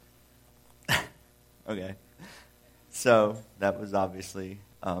Okay. So that was obviously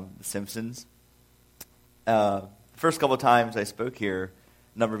The Simpsons. The first couple of times I spoke here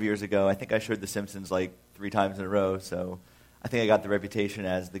a number of years ago, I think I showed The Simpsons like 3 times in a row, so I think I got the reputation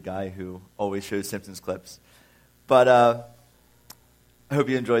as the guy who always shows Simpsons clips. But I hope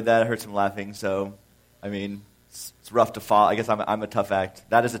you enjoyed that. I heard some laughing, so, I mean, it's rough to follow. I guess I'm a tough act.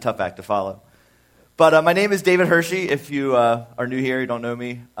 That is a tough act to follow. But my name is David Hershey. If you are new here, you don't know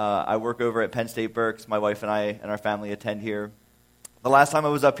me, I work over at Penn State Berks. My wife and I and our family attend here. The last time I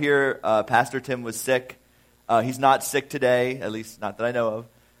was up here, Pastor Tim was sick. He's not sick today, at least not that I know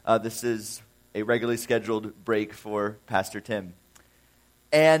of. This is a regularly scheduled break for Pastor Tim.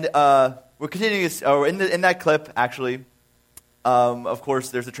 And we're continuing in that clip, actually. Of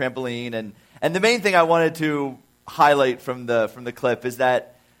course, there's a trampoline, and the main thing I wanted to highlight from the clip is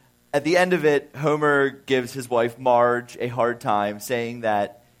that at the end of it, Homer gives his wife Marge a hard time, saying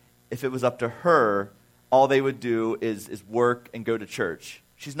that if it was up to her, all they would do is work and go to church.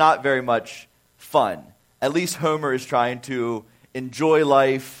 She's not very much fun. At least Homer is trying to enjoy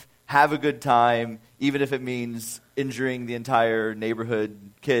life, have a good time, even if it means injuring the entire neighborhood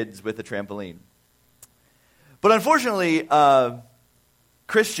kids with a trampoline. But unfortunately,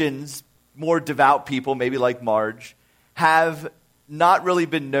 Christians, more devout people, maybe like Marge, have not really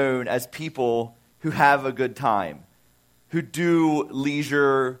been known as people who have a good time, who do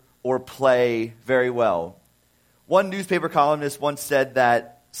leisure or play very well. One newspaper columnist once said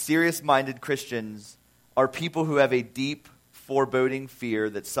that serious-minded Christians are people who have a deep, foreboding fear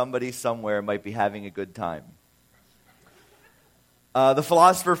that somebody somewhere might be having a good time. The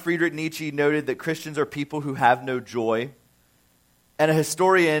philosopher Friedrich Nietzsche noted that Christians are people who have no joy. And a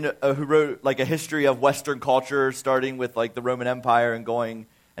historian who wrote like a history of Western culture, starting with like the Roman Empire and going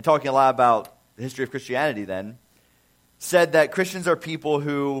and talking a lot about the history of Christianity then, said that Christians are people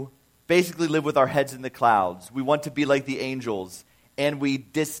who basically live with our heads in the clouds. We want to be like the angels, and we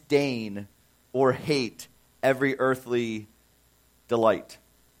disdain or hate every earthly delight.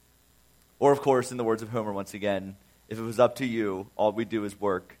 Or, of course, in the words of Homer once again, if it was up to you, all we do is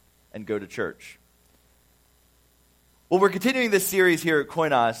work and go to church. Well, we're continuing this series here at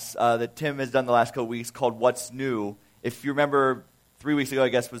Koinos that Tim has done the last couple weeks called What's New. If you remember, 3 weeks ago, I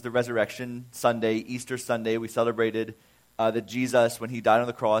guess, was the Resurrection Sunday, Easter Sunday. We celebrated that Jesus, when he died on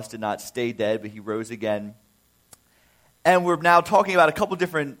the cross, did not stay dead, but he rose again. And we're now talking about a couple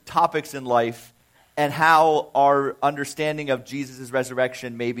different topics in life and how our understanding of Jesus'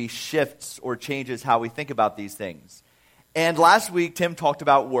 resurrection maybe shifts or changes how we think about these things. And last week, Tim talked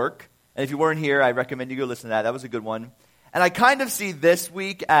about work. And if you weren't here, I recommend you go listen to that. That was a good one. And I kind of see this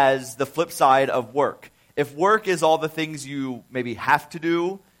week as the flip side of work. If work is all the things you maybe have to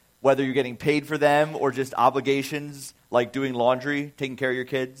do, whether you're getting paid for them or just obligations like doing laundry, taking care of your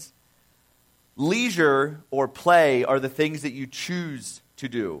kids, leisure or play are the things that you choose to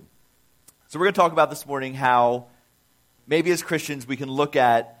do. So we're going to talk about this morning how maybe as Christians we can look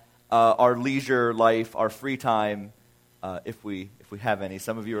at our leisure life, our free time, if we have any.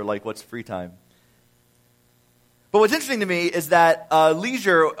 Some of you are like, what's free time? But what's interesting to me is that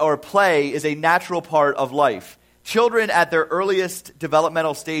leisure or play is a natural part of life. Children at their earliest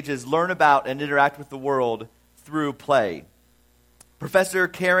developmental stages learn about and interact with the world through play. Professor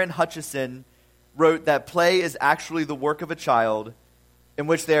Karen Hutchison wrote that play is actually the work of a child in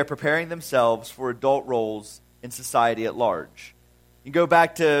which they are preparing themselves for adult roles in society at large. You go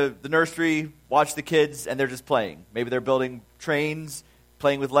back to the nursery, watch the kids, and they're just playing. Maybe they're building trains,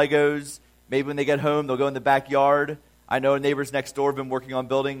 playing with Legos. Maybe when they get home, they'll go in the backyard. I know neighbors next door have been working on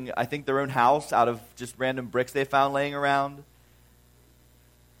building, I think, their own house out of just random bricks they found laying around.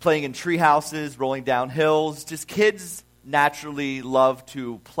 Playing in tree houses, rolling down hills. Just kids naturally love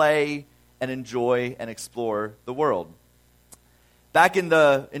to play and enjoy and explore the world. Back in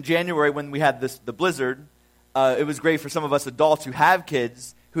January when we had the blizzard, it was great for some of us adults who have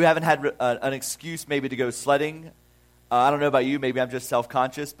kids who haven't had an excuse maybe to go sledding. I don't know about you, maybe I'm just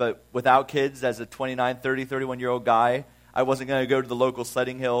self-conscious, but without kids, as a 29, 30, 31-year-old guy, I wasn't going to go to the local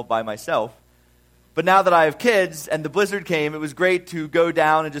sledding hill by myself. But now that I have kids and the blizzard came, it was great to go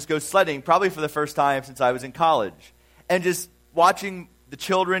down and just go sledding, probably for the first time since I was in college. And just watching the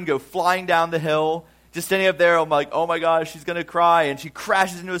children go flying down the hill, just standing up there, I'm like, oh my gosh, she's going to cry. And she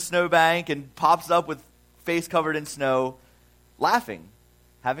crashes into a snowbank and pops up with face covered in snow, laughing,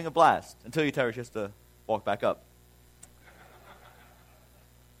 having a blast, until you tell her she has to walk back up.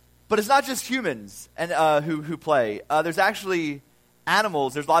 But it's not just humans and who play. There's actually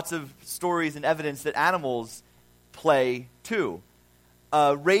animals. There's lots of stories and evidence that animals play too.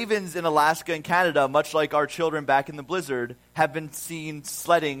 Ravens in Alaska and Canada, much like our children back in the blizzard, have been seen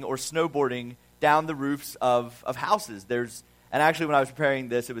sledding or snowboarding down the roofs of houses. And actually, when I was preparing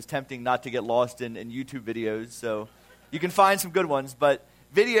this, it was tempting not to get lost in YouTube videos, so you can find some good ones. But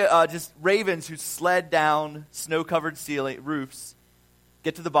just ravens who sled down snow-covered roofs,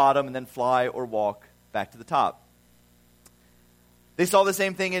 get to the bottom, and then fly or walk back to the top. They saw the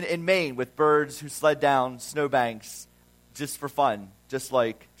same thing in Maine with birds who sled down snowbanks just for fun, just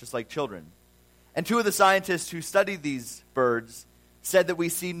like children. And two of the scientists who studied these birds said that we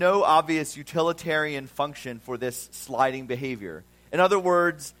see no obvious utilitarian function for this sliding behavior. In other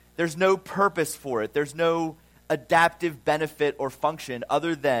words, there's no purpose for it. There's no adaptive benefit or function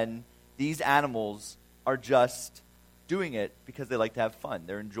other than these animals are just doing it because they like to have fun.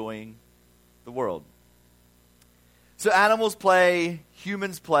 They're enjoying the world. So animals play,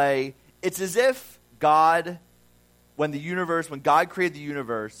 humans play. It's as if God, when God created the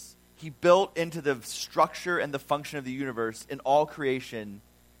universe, he built into the structure and the function of the universe in all creation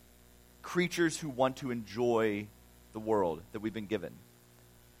creatures who want to enjoy the world that we've been given.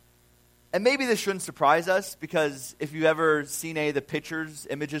 And maybe this shouldn't surprise us, because if you've ever seen any of the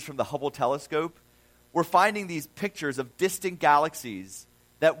images from the Hubble telescope, we're finding these pictures of distant galaxies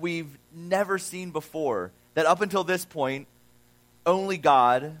that we've never seen before, that up until this point, only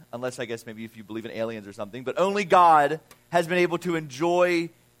God, unless I guess maybe if you believe in aliens or something, but only God has been able to enjoy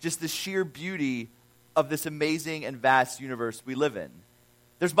just the sheer beauty of this amazing and vast universe we live in.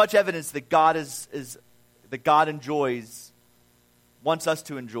 There's much evidence that God wants us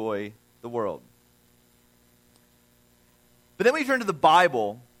to enjoy the world. But then when you turn to the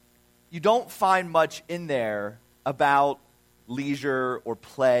Bible, you don't find much in there about leisure or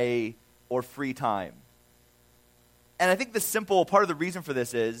play or free time. And I think the simple part of the reason for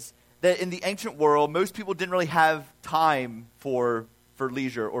this is that in the ancient world, most people didn't really have time for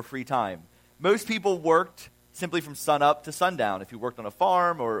leisure or free time. Most people worked simply from sun up to sundown. If you worked on a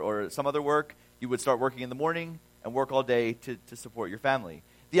farm or some other work, you would start working in the morning and work all day to support your family.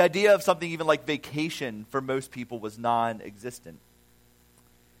 The idea of something even like vacation for most people was non-existent.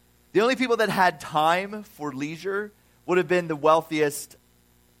 The only people that had time for leisure would have been the wealthiest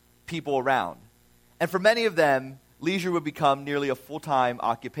people around. And for many of them, leisure would become nearly a full-time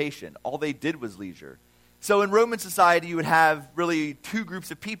occupation. All they did was leisure. So in Roman society, you would have really two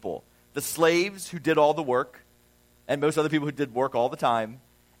groups of people: the slaves who did all the work, and most other people who did work all the time,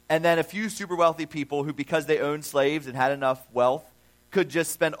 and then a few super wealthy people who, because they owned slaves and had enough wealth, could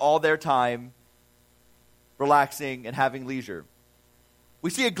just spend all their time relaxing and having leisure. We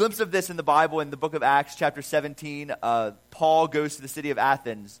see a glimpse of this in the Bible in the book of Acts, chapter 17. Paul goes to the city of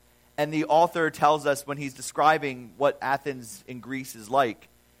Athens, and the author tells us when he's describing what Athens in Greece is like,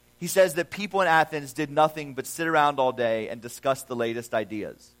 he says that people in Athens did nothing but sit around all day and discuss the latest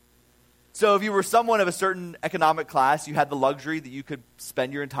ideas. So if you were someone of a certain economic class, you had the luxury that you could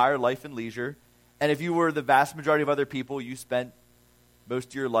spend your entire life in leisure. And if you were the vast majority of other people, you spent most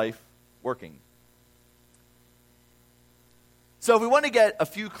of your life working. So if we want to get a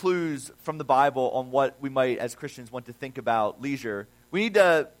few clues from the Bible on what we might, as Christians, want to think about leisure,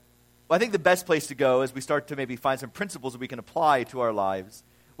 I think the best place to go as we start to maybe find some principles that we can apply to our lives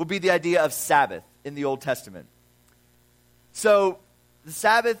would be the idea of Sabbath in the Old Testament. So the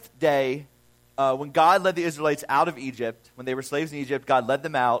Sabbath day, when God led the Israelites out of Egypt, when they were slaves in Egypt, God led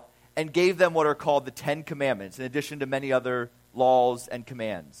them out and gave them what are called the Ten Commandments, in addition to many other laws and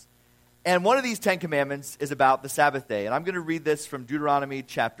commands. And one of these 10 commandments is about the Sabbath day. And I'm going to read this from Deuteronomy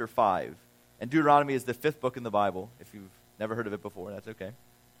chapter 5. And Deuteronomy is the 5th book in the Bible. If you've never heard of it before, that's okay.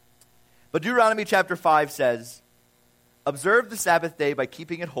 But Deuteronomy chapter 5 says, "Observe the Sabbath day by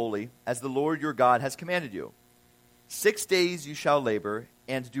keeping it holy, as the Lord your God has commanded you. 6 days you shall labor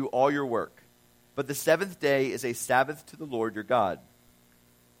and do all your work. But the 7th day is a Sabbath to the Lord your God.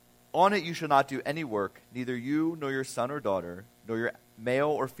 On it you shall not do any work, neither you nor your son or daughter, nor your male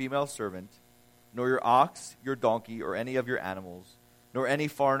or female servant, nor your ox, your donkey, or any of your animals, nor any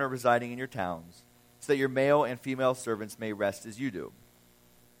foreigner residing in your towns, so that your male and female servants may rest as you do.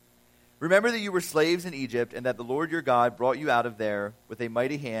 Remember that you were slaves in Egypt, and that the Lord your God brought you out of there with a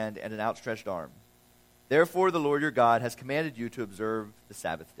mighty hand and an outstretched arm. Therefore the Lord your God has commanded you to observe the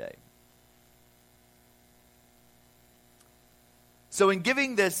Sabbath day." So in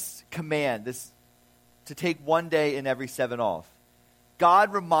giving this command, to take one day in every 7 off,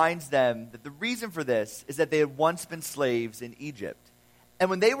 God reminds them that the reason for this is that they had once been slaves in Egypt. And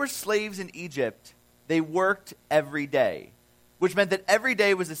when they were slaves in Egypt, they worked every day, which meant that every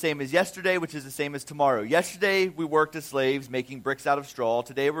day was the same as yesterday, which is the same as tomorrow. Yesterday, we worked as slaves making bricks out of straw.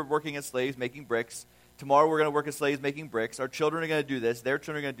 Today, we're working as slaves making bricks. Tomorrow, we're going to work as slaves making bricks. Our children are going to do this. Their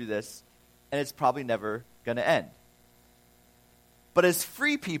children are going to do this. And it's probably never going to end. But as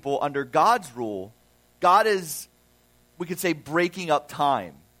free people under God's rule, God is, we could say, breaking up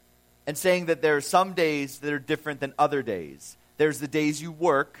time and saying that there are some days that are different than other days. There's the days you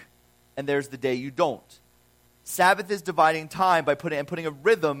work, and there's the day you don't. Sabbath is dividing time by putting a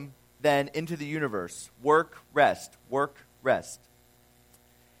rhythm then into the universe. Work, rest, work, rest.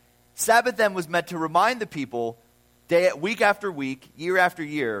 Sabbath then was meant to remind the people, week after week, year after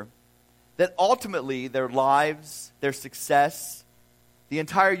year, that ultimately their lives, their success, the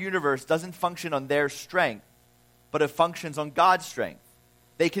entire universe doesn't function on their strength, but it functions on God's strength.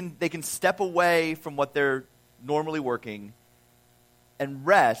 They can step away from what they're normally working and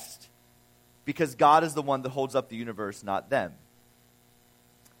rest because God is the one that holds up the universe, not them.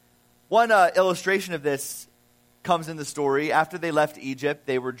 One illustration of this comes in the story. After they left Egypt,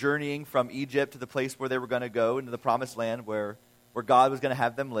 they were journeying from Egypt to the place where they were going to go, into the promised land where God was going to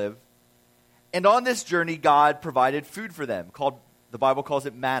have them live. And on this journey, God provided food for them, the Bible calls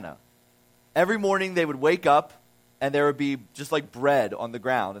it manna. Every morning they would wake up, and there would be just like bread on the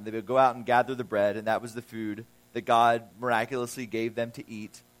ground, and they would go out and gather the bread, and that was the food that God miraculously gave them to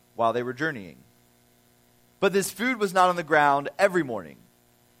eat while they were journeying. But this food was not on the ground every morning.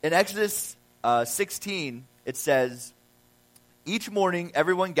 In Exodus 16, it says, "Each morning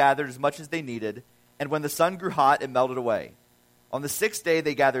everyone gathered as much as they needed, and when the sun grew hot, it melted away. On the sixth day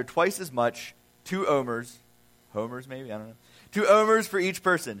they gathered twice as much, 2 omers," homers maybe, I don't know, 2 omers for each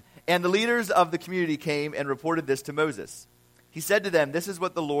person. And the leaders of the community came and reported this to Moses. He said to them, "This is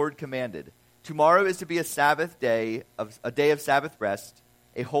what the Lord commanded. Tomorrow is to be a Sabbath day, a day of Sabbath rest,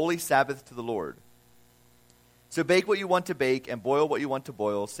 a holy Sabbath to the Lord. So bake what you want to bake and boil what you want to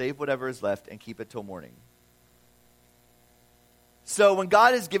boil, save whatever is left and keep it till morning." So when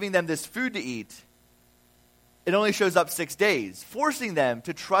God is giving them this food to eat, it only shows up 6 days, forcing them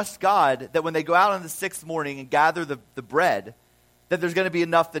to trust God that when they go out on the 6th morning and gather the bread, that there's going to be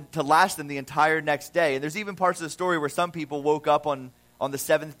enough to last them the entire next day. And there's even parts of the story where some people woke up on the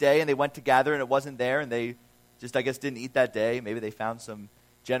 7th day and they went to gather and it wasn't there, and they just, I guess, didn't eat that day. Maybe they found some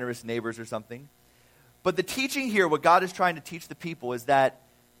generous neighbors or something. But the teaching here, what God is trying to teach the people, is that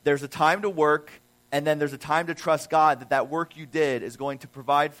there's a time to work, and then there's a time to trust God that work you did is going to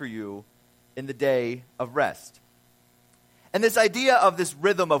provide for you in the day of rest. And this idea of this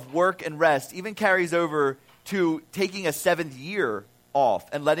rhythm of work and rest even carries over to taking a 7th year off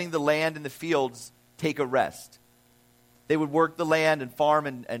and letting the land and the fields take a rest. They would work the land and farm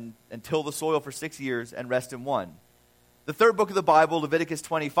and till the soil for 6 years and rest in 1. The 3rd book of the Bible, Leviticus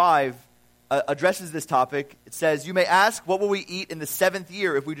 25, addresses this topic. It says, "You may ask, what will we eat in the 7th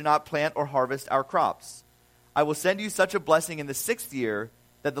year if we do not plant or harvest our crops? I will send you such a blessing in the 6th year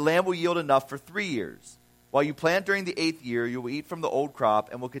that the land will yield enough for 3 years. While you plant during the 8th year, you will eat from the old crop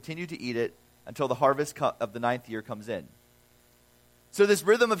and will continue to eat it until the harvest of the 9th year comes in." So this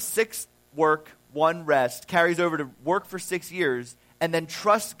rhythm of 6 work, 1 rest carries over to work for 6 years and then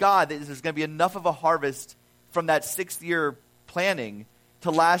trust God that there's going to be enough of a harvest from that 6th year planning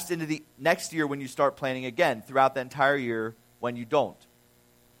to last into the next year when you start planning again, throughout the entire year when you don't.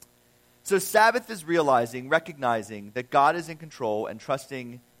 So Sabbath is recognizing that God is in control and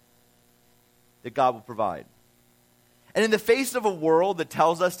trusting that God will provide. And in the face of a world that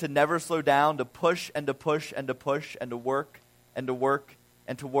tells us to never slow down, to push and to push and to push and to work and to work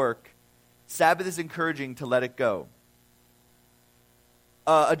and to work, Sabbath is encouraging to let it go.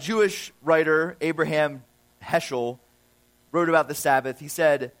 A Jewish writer, Abraham Heschel, wrote about the Sabbath. He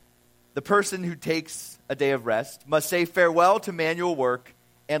said, "The person who takes a day of rest must say farewell to manual work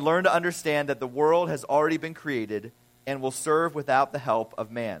and learn to understand that the world has already been created and will serve without the help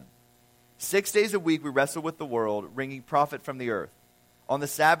of man. 6 days a week we wrestle with the world, wringing profit from the earth. On the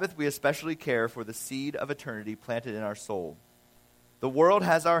Sabbath we especially care for the seed of eternity planted in our soul. The world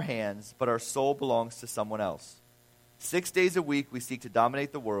has our hands, but our soul belongs to someone else. 6 days a week we seek to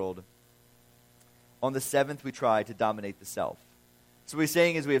dominate the world. On the 7th we try to dominate the self." So what he's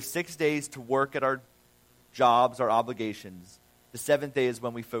saying is we have 6 days to work at our jobs, our obligations. The 7th day is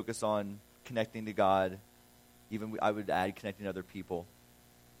when we focus on connecting to God. Even I would add connecting to other people.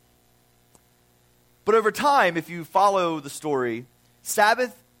 But over time, if you follow the story,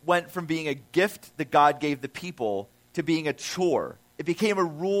 Sabbath went from being a gift that God gave the people to being a chore. It became a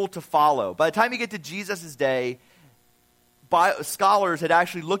rule to follow. By the time you get to Jesus' day, scholars had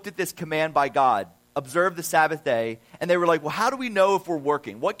actually looked at this command by God, observed the Sabbath day, and they were like, well, how do we know if we're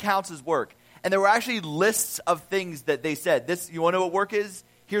working? What counts as work? And there were actually lists of things that they said. You want to know what work is?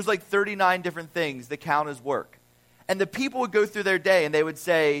 Here's like 39 different things that count as work. And the people would go through their day and they would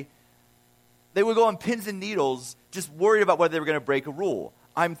say, they would go on pins and needles, just worried about whether they were going to break a rule.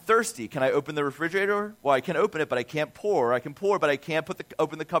 I'm thirsty. Can I open the refrigerator? Well, I can open it, but I can't pour. I can pour, but I can't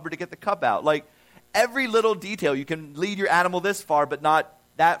open the cupboard to get the cup out. Like, every little detail, you can lead your animal this far, but not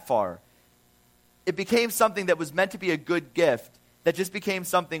that far. It became something that was meant to be a good gift that just became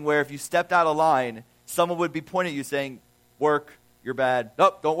something where if you stepped out of line, someone would be pointing at you saying, work, you're bad.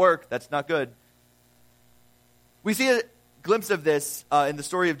 Nope, don't work, that's not good. We see a glimpse of this in the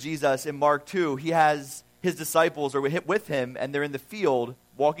story of Jesus in Mark 2. He has his disciples are with him, and they're in the field,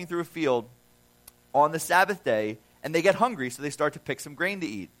 walking through a field on the Sabbath day, and they get hungry, so they start to pick some grain to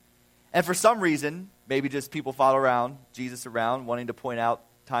eat. And for some reason, maybe just people follow Jesus around, wanting to point out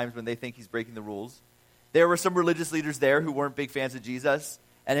times when they think he's breaking the rules. There were some religious leaders there who weren't big fans of Jesus,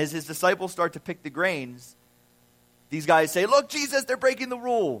 and as his disciples start to pick the grains, these guys say, look, Jesus, they're breaking the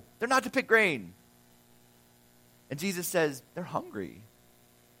rule. They're not to pick grain. And Jesus says, they're hungry.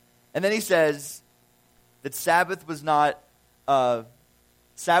 And then he says that Sabbath was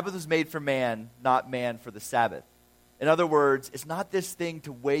made for man, not man for the Sabbath. In other words, it's not this thing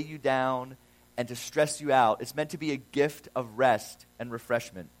to weigh you down and to stress you out. It's meant to be a gift of rest and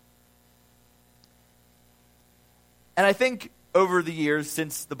refreshment. And I think over the years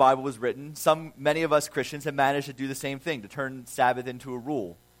since the Bible was written, many of us Christians have managed to do the same thing, to turn Sabbath into a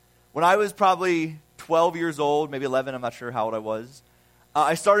rule. When I was probably 12 years old, maybe 11, I'm not sure how old I was,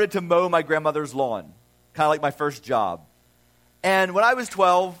 I started to mow my grandmother's lawn, kind of like my first job. And when I was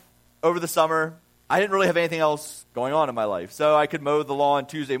 12, over the summer, I didn't really have anything else going on in my life. So I could mow the lawn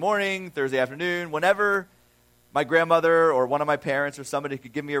Tuesday morning, Thursday afternoon, whenever my grandmother or one of my parents or somebody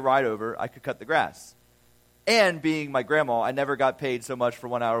could give me a ride over, I could cut the grass. And being my grandma, I never got paid so much for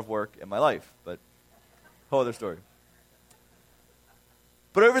 1 hour of work in my life. But whole other story.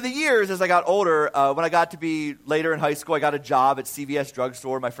 But over the years, as I got older, when I got to be later in high school, I got a job at CVS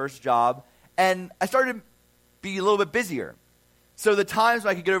Drugstore, my first job. And I started to be a little bit busier. So the times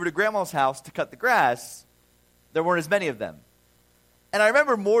when I could get over to Grandma's house to cut the grass, there weren't as many of them. And I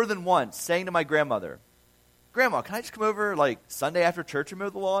remember more than once saying to my grandmother, Grandma, can I just come over like Sunday after church and mow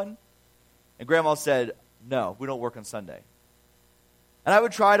the lawn? And Grandma said, no, we don't work on Sunday. And I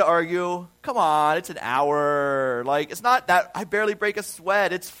would try to argue, come on, it's an hour. Like, it's not that I barely break a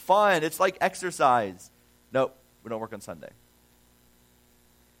sweat. It's fun. It's like exercise. Nope, we don't work on Sunday.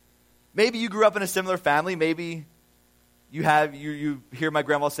 Maybe you grew up in a similar family. Maybe you hear my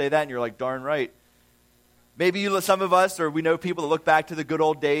grandma say that and you're like, darn right. Maybe some of us, or we know people that look back to the good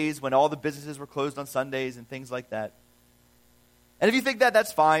old days when all the businesses were closed on Sundays and things like that. And if you think that,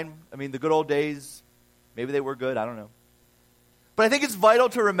 that's fine. I mean, the good old days, maybe they were good, I don't know. But I think it's vital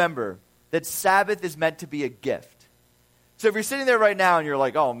to remember that Sabbath is meant to be a gift. So if you're sitting there right now and you're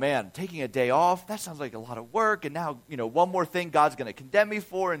like, oh man, taking a day off, that sounds like a lot of work, and now, one more thing God's going to condemn me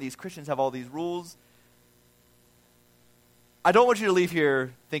for, and these Christians have all these rules. I don't want you to leave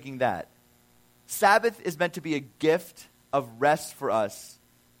here thinking that. Sabbath is meant to be a gift of rest for us,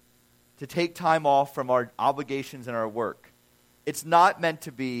 to take time off from our obligations and our work. It's not meant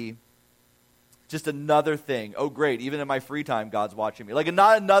to be just another thing. Oh, great, even in my free time, God's watching me. Like,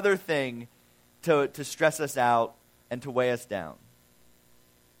 not another thing to stress us out and to weigh us down.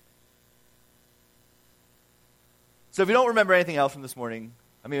 So if you don't remember anything else from this morning,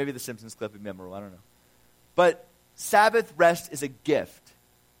 I mean, maybe the Simpsons clip would be memorable, I don't know. But Sabbath rest is a gift.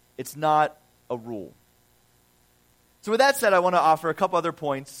 It's not a rule. So with that said, I want to offer a couple other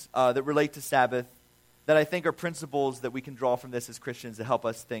points that relate to Sabbath that I think are principles that we can draw from this as Christians to help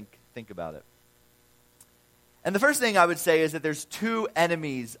us think about it. And the first thing I would say is that there's two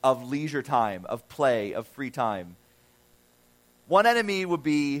enemies of leisure time, of play, of free time. One enemy would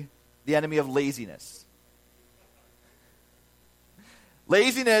be the enemy of laziness.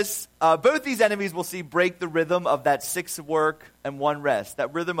 Laziness, both these enemies we'll see break the rhythm of that 6 work and 1 rest,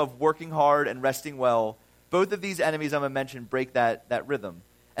 that rhythm of working hard and resting well. Both of these enemies I'm going to mention break that rhythm.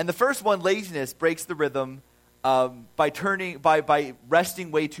 And the first one, laziness, breaks the rhythm by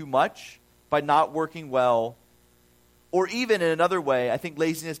resting way too much, by not working well, or even in another way, I think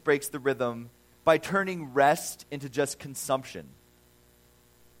laziness breaks the rhythm by turning rest into just consumption.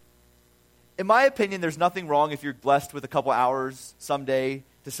 In my opinion, there's nothing wrong if you're blessed with a couple hours someday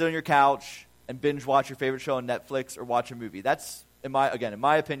to sit on your couch and binge watch your favorite show on Netflix or watch a movie. That's, in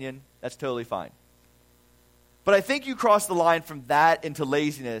my opinion, that's totally fine. But I think you cross the line from that into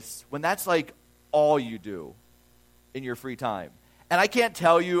laziness when that's like all you do in your free time. And I can't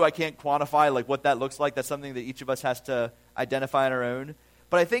tell you, I can't quantify like what that looks like. That's something that each of us has to identify on our own.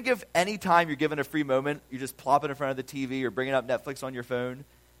 But I think if any time you're given a free moment, you just plop it in front of the TV or bringing up Netflix on your phone,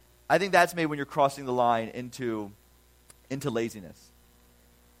 I think that's maybe when you're crossing the line into laziness.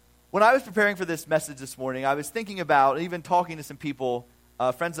 When I was preparing for this message this morning, I was thinking about, and even talking to some people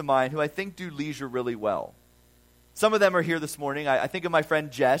friends of mine who I think do leisure really well. Some of them are here this morning. I think of my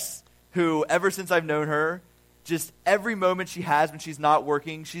friend Jess, who ever since I've known her, just every moment she has when she's not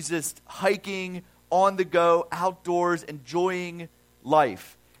working, she's just hiking, on the go, outdoors, enjoying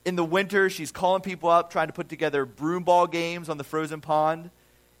life. In the winter, she's calling people up, trying to put together broomball games on the frozen pond.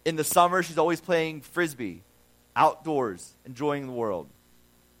 In the summer, she's always playing Frisbee, outdoors, enjoying the world.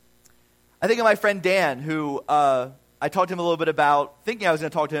 I think of my friend Dan, who I talked to him a little bit about, thinking I was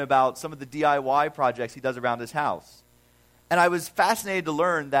going to talk to him about some of the DIY projects he does around his house. And I was fascinated to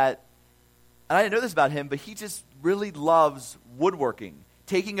learn that, and I didn't know this about him, but he just really loves woodworking,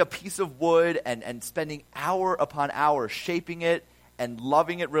 taking a piece of wood and spending hour upon hour shaping it and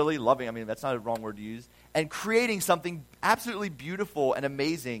loving it, really loving, I mean, that's not a wrong word to use, and creating something absolutely beautiful and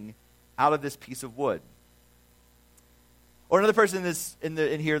amazing out of this piece of wood. Or another person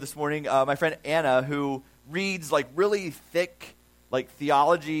in here this morning, my friend Anna, who reads like really thick like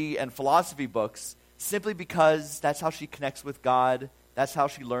theology and philosophy books simply because that's how she connects with God, that's how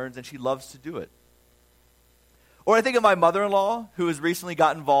she learns, and she loves to do it. Or I think of my mother-in-law, who has recently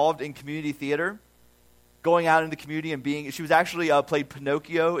got involved in community theater, going out in the community and she was actually played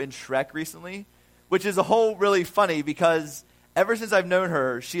Pinocchio in Shrek recently, which is a whole really funny because ever since I've known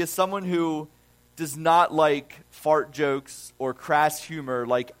her, she is someone who does not like fart jokes or crass humor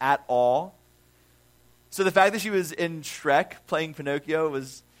like at all. So the fact that she was in Shrek playing Pinocchio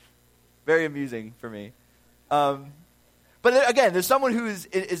was very amusing for me. But again, there's someone who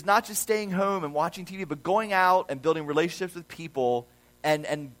is not just staying home and watching TV, but going out and building relationships with people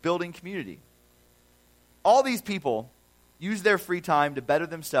and building community. All these people use their free time to better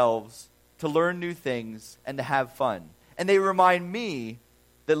themselves, to learn new things, and to have fun. And they remind me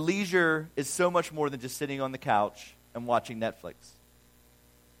that leisure is so much more than just sitting on the couch and watching Netflix.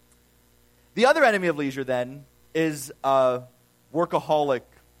 The other enemy of leisure, then, is workaholicness.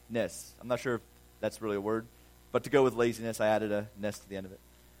 I'm not sure if that's really a word, but to go with laziness, I added a ness to the end of it.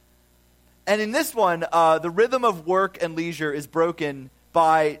 And in this one, the rhythm of work and leisure is broken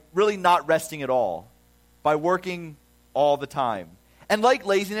by really not resting at all, by working all the time. And like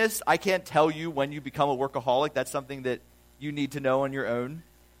laziness, I can't tell you when you become a workaholic. That's something that you need to know on your own.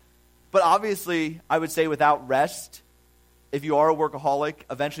 But obviously, I would say without rest, if you are a workaholic,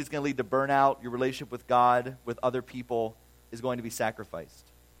 eventually it's going to lead to burnout. Your relationship with God, with other people, is going to be sacrificed.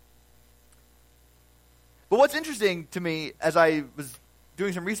 But what's interesting to me, as I was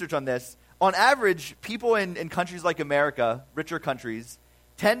doing some research on this, on average, people in countries like America, richer countries,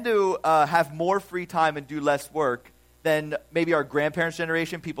 tend to have more free time and do less work than maybe our grandparents'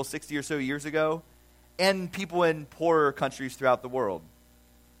 generation, people 60 or so years ago, and people in poorer countries throughout the world.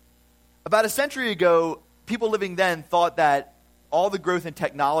 About a century ago, people living then thought that all the growth in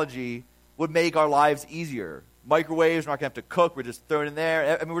technology would make our lives easier. Microwaves, we're not going to have to cook, we're just throwing it in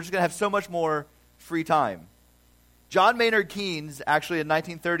there. I mean, we're just going to have so much more free time. John Maynard Keynes, actually in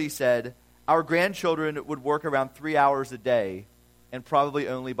 1930, said, our grandchildren would work around 3 hours a day, and probably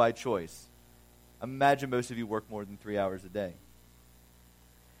only by choice. Imagine most of you work more than 3 hours a day.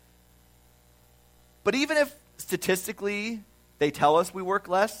 But even if statistically they tell us we work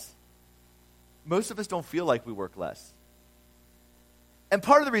less, most of us don't feel like we work less. And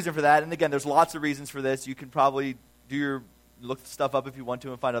part of the reason for that, and again, there's lots of reasons for this. You can probably look stuff up if you want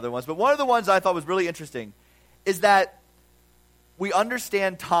to and find other ones. But one of the ones I thought was really interesting is that we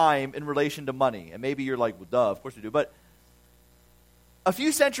understand time in relation to money. And maybe you're like, well, duh, of course we do. But a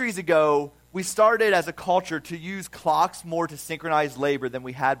few centuries ago, we started as a culture to use clocks more to synchronize labor than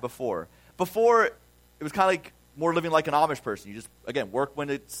we had before. Before, it was kind of like more living like an Amish person. You just, again, work when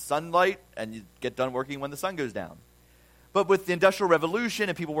it's sunlight and you get done working when the sun goes down. But with the Industrial Revolution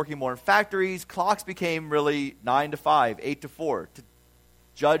and people working more in factories, clocks became really 9 to 5, 8 to 4 to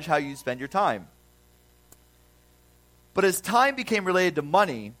judge how you spend your time. But as time became related to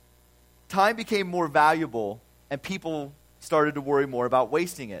money, time became more valuable and people started to worry more about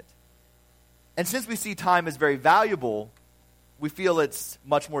wasting it. And since we see time as very valuable, we feel it's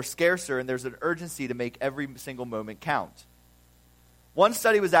much more scarcer and there's an urgency to make every single moment count. One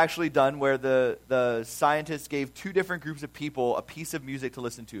study was actually done where the scientists gave two different groups of people a piece of music to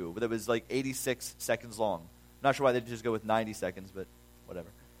listen to that was like 86 seconds long. I'm not sure why they didn't just go with 90 seconds, but whatever.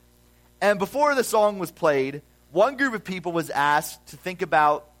 And before the song was played, one group of people was asked to think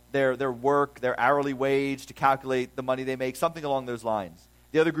about their work, their hourly wage, to calculate the money they make, something along those lines.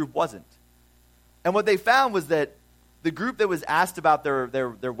 The other group wasn't. And what they found was that the group that was asked about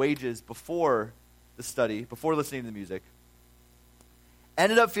their wages before the study, before listening to the music,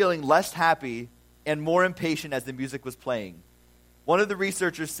 ended up feeling less happy and more impatient as the music was playing. One of the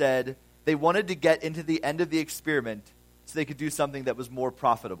researchers said they wanted to get into the end of the experiment so they could do something that was more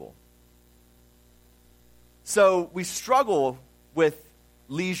profitable. So we struggle with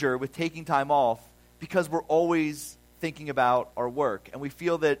leisure, with taking time off, because we're always thinking about our work. And we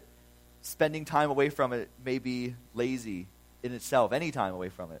feel that spending time away from it may be lazy in itself, any time away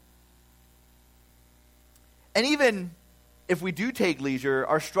from it. And even if we do take leisure,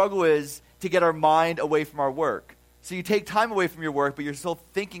 our struggle is to get our mind away from our work. So you take time away from your work, but you're still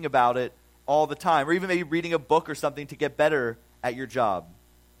thinking about it all the time, or even maybe reading a book or something to get better at your job.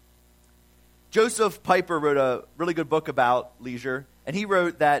 Joseph Piper wrote a really good book about leisure, and he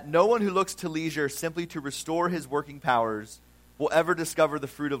wrote that no one who looks to leisure simply to restore his working powers will ever discover the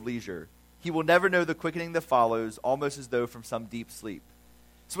fruit of leisure. He will never know the quickening that follows, almost as though from some deep sleep.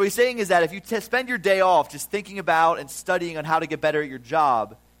 So what he's saying is that if you spend your day off just thinking about and studying on how to get better at your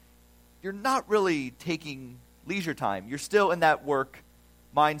job, you're not really taking leisure time. You're still in that work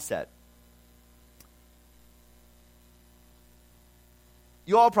mindset.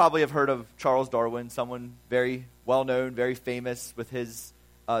 You all probably have heard of Charles Darwin, someone very well-known, very famous with his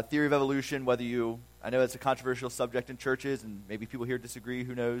theory of evolution. I know it's a controversial subject in churches, and maybe people here disagree,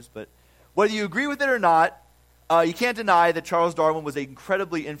 who knows. But whether you agree with it or not, you can't deny that Charles Darwin was an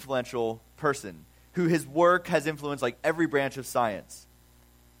incredibly influential person who his work has influenced like every branch of science.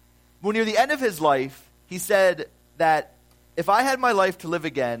 Well, near the end of his life, he said that if I had my life to live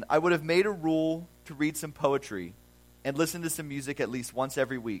again, I would have made a rule to read some poetry and listen to some music at least once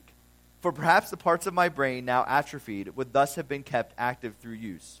every week. For perhaps the parts of my brain now atrophied would thus have been kept active through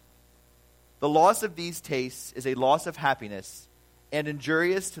use. The loss of these tastes is a loss of happiness and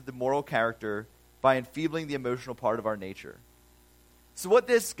injurious to the moral character by enfeebling the emotional part of our nature. So what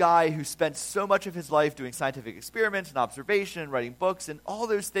this guy who spent so much of his life doing scientific experiments and observation and writing books and all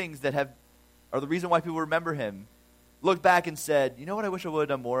those things that are the reason why people remember him, looked back and said, you know what I wish I would have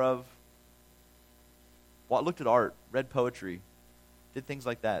done more of? Well, I looked at art, read poetry, did things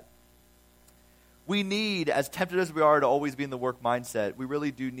like that. We need, as tempted as we are to always be in the work mindset, we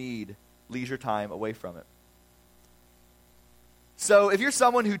really do need leisure time away from it. So if you're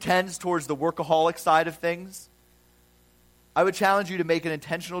someone who tends towards the workaholic side of things, I would challenge you to make an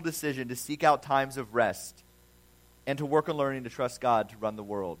intentional decision to seek out times of rest and to work on learning to trust God to run the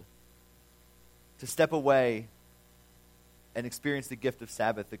world, to step away and experience the gift of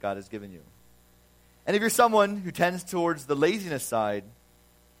Sabbath that God has given you. And if you're someone who tends towards the laziness side,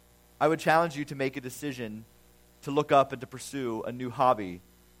 I would challenge you to make a decision to look up and to pursue a new hobby,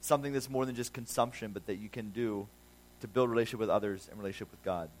 something that's more than just consumption, but that you can do to build relationship with others and relationship with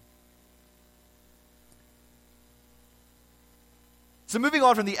God. So moving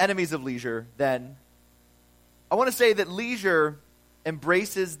on from the enemies of leisure, then, I want to say that leisure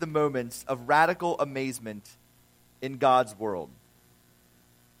embraces the moments of radical amazement in God's world.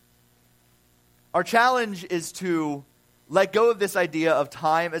 Our challenge is to let go of this idea of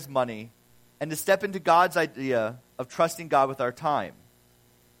time as money and to step into God's idea of trusting God with our time.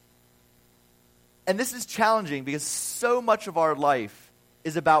 And this is challenging because so much of our life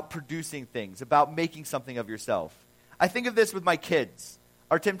is about producing things, about making something of yourself. I think of this with my kids.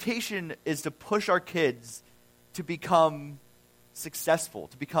 Our temptation is to push our kids to become successful,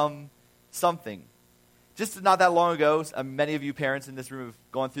 to become something. Just not that long ago, many of you parents in this room have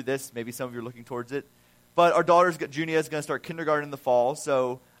gone through this. Maybe some of you are looking towards it. But our daughter, Junia, is going to start kindergarten in the fall,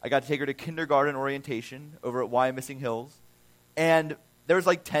 so I got to take her to kindergarten orientation over at Y Missing Hills. And there was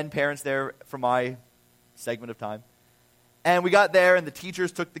like 10 parents there for my segment of time. And we got there, and the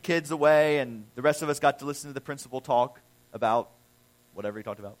teachers took the kids away, and the rest of us got to listen to the principal talk about whatever he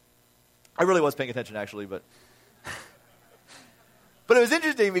talked about. I really was paying attention, actually, but it was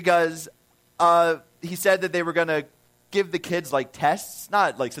interesting because he said that they were going to give the kids like tests,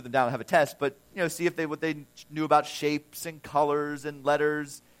 not like sit them down and have a test, but see if what they knew about shapes and colors and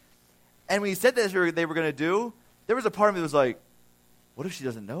letters. And when he said that they were going to do, there was a part of me that was like, what if she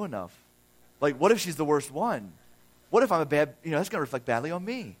doesn't know enough? Like, what if she's the worst one? What if I'm a bad, that's going to reflect badly on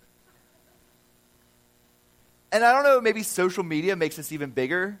me. And I don't know, maybe social media makes this even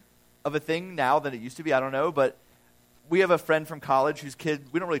bigger of a thing now than it used to be. I don't know, but we have a friend from college whose kid,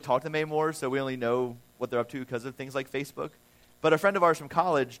 we don't really talk to them anymore, so we only know what they're up to because of things like Facebook. But a friend of ours from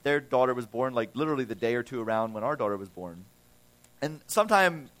college, their daughter was born like literally the day or two around when our daughter was born. And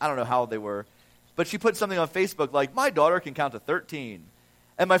sometime, I don't know how old they were, but she put something on Facebook like, my daughter can count to 13.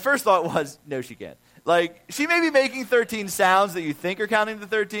 And my first thought was, no, she can't. Like, she may be making 13 sounds that you think are counting to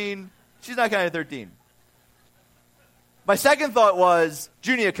 13. She's not counting to 13. My second thought was,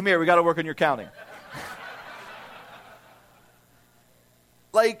 Junia, come here, we got to work on your counting.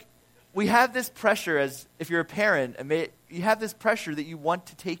 Like, we have this pressure as, if you're a parent, you have this pressure that you want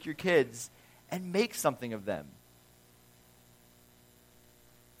to take your kids and make something of them.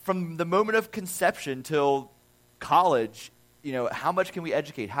 from the moment of conception till college, how much can we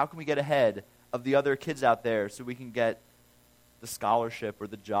educate? How can we get ahead of the other kids out there so we can get the scholarship or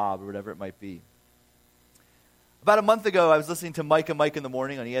the job or whatever it might be? About a month ago, I was listening to Mike and Mike in the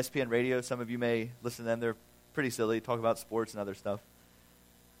Morning on ESPN Radio. Some of you may listen to them. They're pretty silly, talk about sports and other stuff.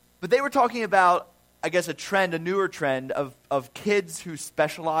 But they were talking about, I guess, a newer trend of kids who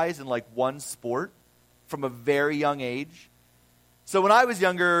specialize in like one sport from a very young age. So when I was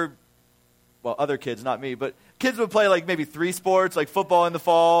younger, well, other kids, not me, but kids would play like maybe 3 sports, like football in the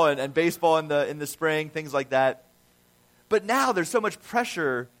fall and baseball in the spring, things like that. But now there's so much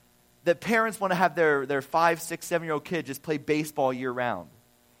pressure that parents want to have their 5, 6, 7-year-old kid just play baseball year-round.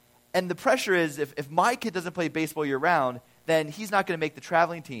 And the pressure is if my kid doesn't play baseball year-round, then he's not going to make the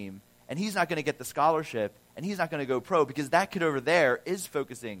traveling team, and he's not going to get the scholarship, and he's not going to go pro because that kid over there is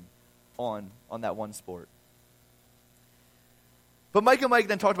focusing on that one sport. But Mike and Mike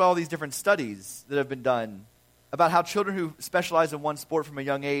then talked about all these different studies that have been done about how children who specialize in one sport from a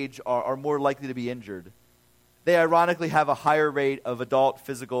young age are more likely to be injured. They ironically have a higher rate of adult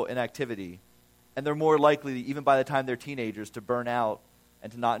physical inactivity, and they're more likely, even by the time they're teenagers, to burn out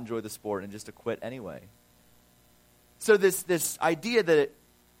and to not enjoy the sport and just to quit anyway. So this idea that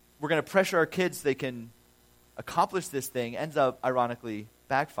we're going to pressure our kids so they can accomplish this thing ends up ironically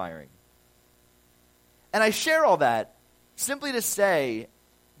backfiring. And I share all that simply to say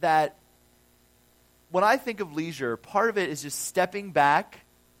that when I think of leisure, part of it is just stepping back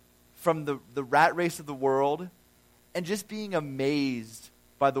from the rat race of the world and just being amazed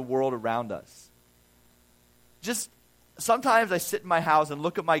by the world around us. Just sometimes I sit in my house and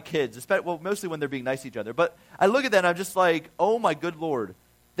look at my kids, mostly when they're being nice to each other, but I look at them and I'm just like, oh my good Lord,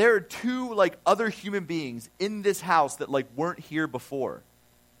 there are 2 other human beings in this house that weren't here before.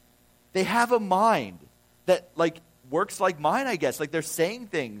 They have a mind that works like mine, I guess. They're saying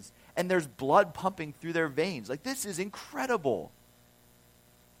things and there's blood pumping through their veins. This is incredible.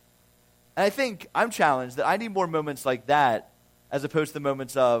 And I think I'm challenged that I need more moments like that as opposed to the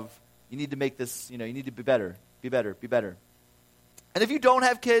moments of, you need to make this, you need to be better, be better, be better. And if you don't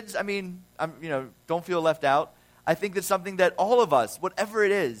have kids, don't feel left out. I think that's something that all of us, whatever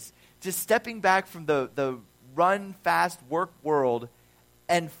it is, just stepping back from the run, fast, work world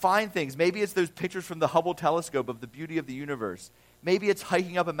and find things. Maybe it's those pictures from the Hubble telescope of the beauty of the universe. Maybe it's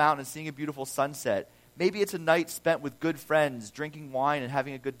hiking up a mountain and seeing a beautiful sunset. Maybe it's a night spent with good friends, drinking wine and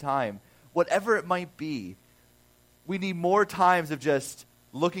having a good time. Whatever it might be, we need more times of just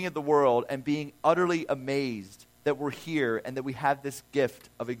looking at the world and being utterly amazed that we're here and that we have this gift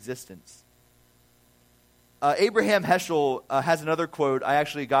of existence. Abraham Heschel has another quote. I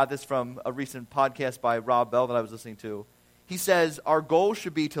actually got this from a recent podcast by Rob Bell that I was listening to. He says, our goal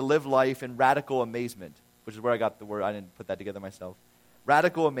should be to live life in radical amazement, which is where I got the word. I didn't put that together myself.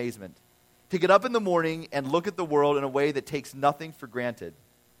 Radical amazement. To get up in the morning and look at the world in a way that takes nothing for granted.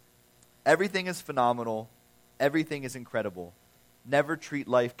 Everything is phenomenal. Everything is incredible. Never treat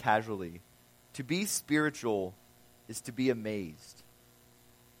life casually. To be spiritual is to be amazed.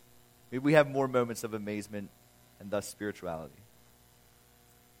 Maybe we have more moments of amazement and thus spirituality.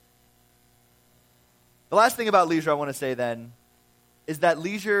 The last thing about leisure I want to say then is that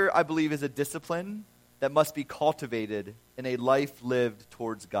leisure, I believe, is a discipline that must be cultivated in a life lived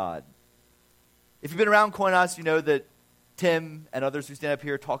towards God. If you've been around Koinos, you know that Tim and others who stand up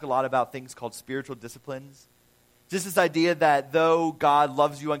here talk a lot about things called spiritual disciplines. Just this idea that though God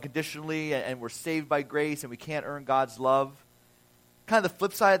loves you unconditionally and we're saved by grace and we can't earn God's love, kind of the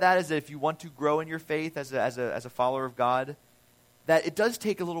flip side of that is that if you want to grow in your faith as a follower of God, that it does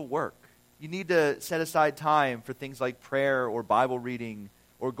take a little work. You need to set aside time for things like prayer or Bible reading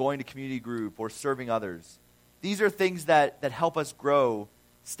or going to community group or serving others. These are things that help us grow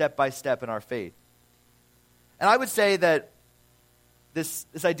step by step in our faith. And I would say that this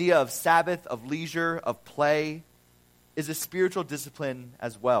idea of Sabbath, of leisure, of play, is a spiritual discipline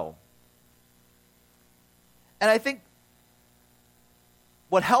as well. And I think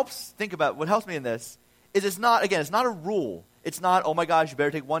what helps me in this is it's not a rule. It's not, oh my gosh, you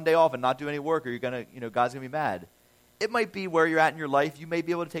better take one day off and not do any work or you're going to, God's going to be mad. It might be where you're at in your life. You may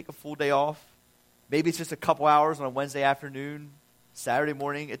be able to take a full day off. Maybe it's just a couple hours on a Wednesday afternoon, Saturday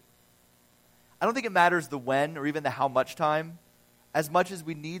morning. I don't think it matters the when or even the how much time, as much as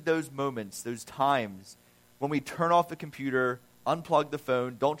we need those moments, those times when we turn off the computer, unplug the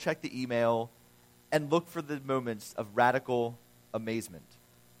phone, don't check the email, and look for the moments of radical amazement.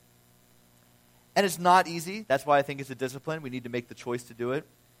 And it's not easy. That's why I think it's a discipline. We need to make the choice to do it.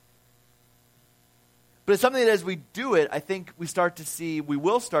 But it's something that as we do it, I think we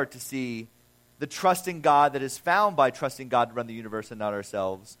will start to see the trust in God that is found by trusting God to run the universe and not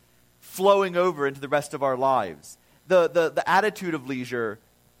ourselves, flowing over into the rest of our lives. The attitude of leisure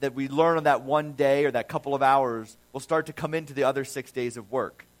that we learn on that one day or that couple of hours will start to come into the other 6 days of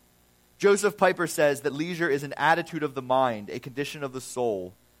work. Joseph Piper says that leisure is an attitude of the mind, a condition of the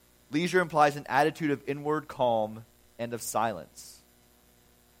soul. Leisure implies an attitude of inward calm and of silence.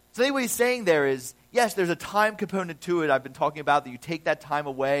 So what he's saying there is, yes, there's a time component to it I've been talking about, that you take that time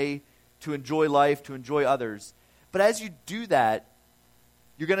away to enjoy life, to enjoy others. But as you do that,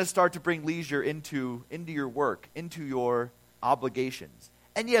 you're going to start to bring leisure into your work, into your obligations.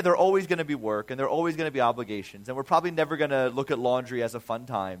 And yeah, they're always going to be work, and they're always going to be obligations, and we're probably never going to look at laundry as a fun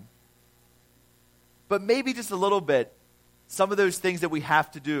time. But maybe just a little bit, some of those things that we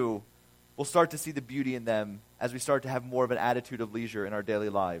have to do, we'll start to see the beauty in them as we start to have more of an attitude of leisure in our daily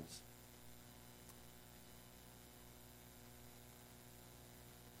lives.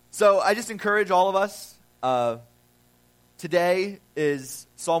 So I just encourage all of us, today is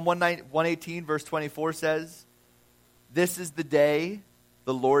Psalm 118, verse 24 says, "This is the day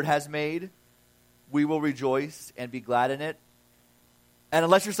the Lord has made. We will rejoice and be glad in it." And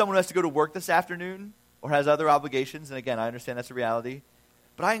unless you're someone who has to go to work this afternoon or has other obligations, and again, I understand that's a reality,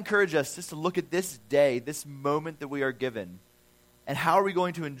 but I encourage us just to look at this day, this moment that we are given, and how are we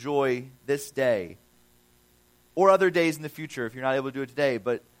going to enjoy this day or other days in the future if you're not able to do it today.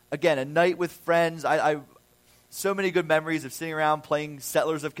 But again, a night with friends. I so many good memories of sitting around playing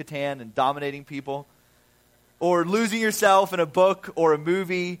Settlers of Catan and dominating people, or losing yourself in a book or a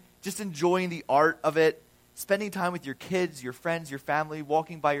movie, just enjoying the art of it, spending time with your kids, your friends, your family,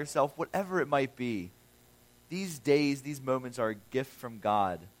 walking by yourself, whatever it might be. These days, these moments are a gift from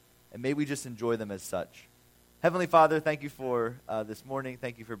God, and may we just enjoy them as such. Heavenly Father, thank you for this morning.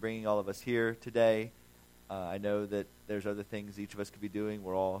 Thank you for bringing all of us here today. I know that there's other things each of us could be doing.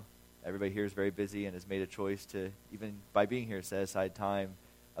 Everybody here is very busy and has made a choice to, even by being here, set aside time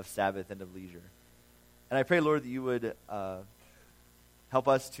of Sabbath and of leisure. And I pray, Lord, that you would help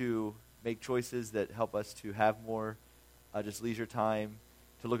us to make choices that help us to have more just leisure time,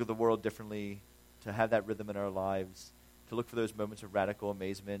 to look at the world differently, to have that rhythm in our lives, to look for those moments of radical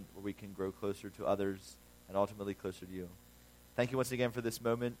amazement where we can grow closer to others and ultimately closer to you. Thank you once again for this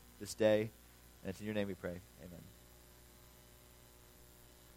moment, this day, and it's in your name we pray. Amen.